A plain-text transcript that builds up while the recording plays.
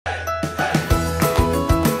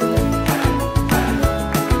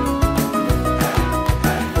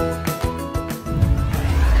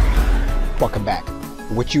Welcome back.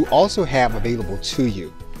 What you also have available to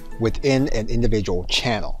you within an individual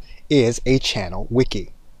channel is a channel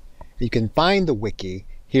wiki. You can find the wiki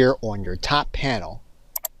here on your top panel.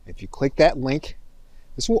 If you click that link,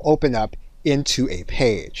 this will open up into a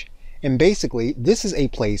page. And basically, this is a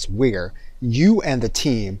place where you and the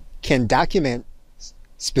team can document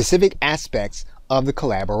specific aspects of the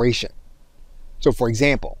collaboration. So for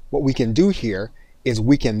example, what we can do here is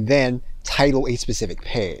we can then title a specific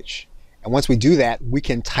page. And once we do that, we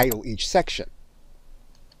can title each section.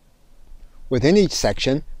 Within each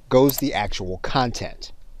section goes the actual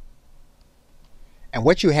content. And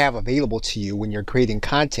what you have available to you when you're creating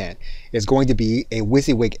content is going to be a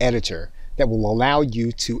WYSIWYG editor that will allow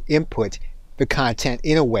you to input the content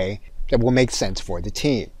in a way that will make sense for the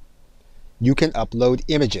team. You can upload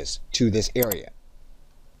images to this area.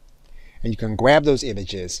 And you can grab those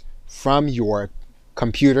images from your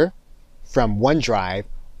computer, from OneDrive,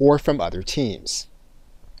 or from other teams.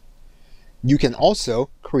 You can also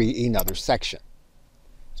create another section.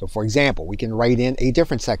 So for example, we can write in a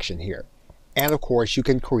different section here. And of course, you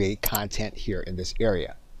can create content here in this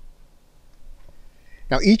area.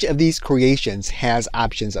 Now each of these creations has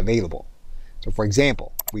options available. So for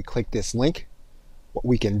example, we click this link. What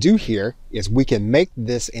we can do here is we can make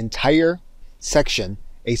this entire section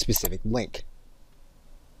a specific link.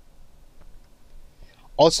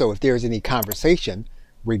 Also, if there is any conversation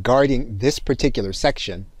regarding this particular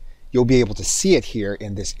section, you'll be able to see it here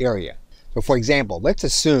in this area. So for example, let's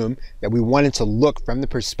assume that we wanted to look from the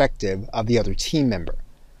perspective of the other team member.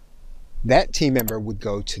 That team member would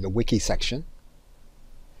go to the wiki section.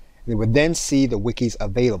 They would then see the wikis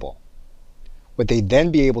available. What they'd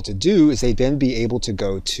then be able to do is they'd then be able to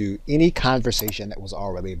go to any conversation that was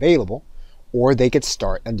already available, or they could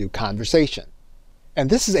start a new conversation. And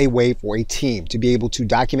this is a way for a team to be able to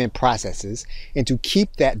document processes and to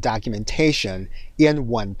keep that documentation in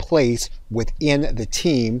one place within the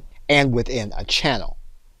team and within a channel.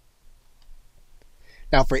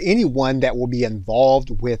 Now for anyone that will be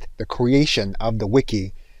involved with the creation of the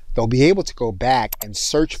wiki, they'll be able to go back and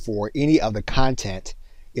search for any of the content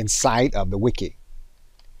inside of the wiki.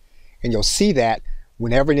 And you'll see that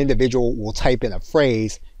whenever an individual will type in a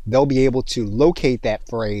phrase, they'll be able to locate that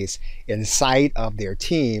phrase inside of their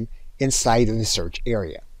team, inside of the search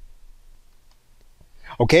area.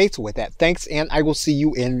 Okay, so with that, thanks, and I will see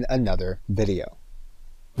you in another video.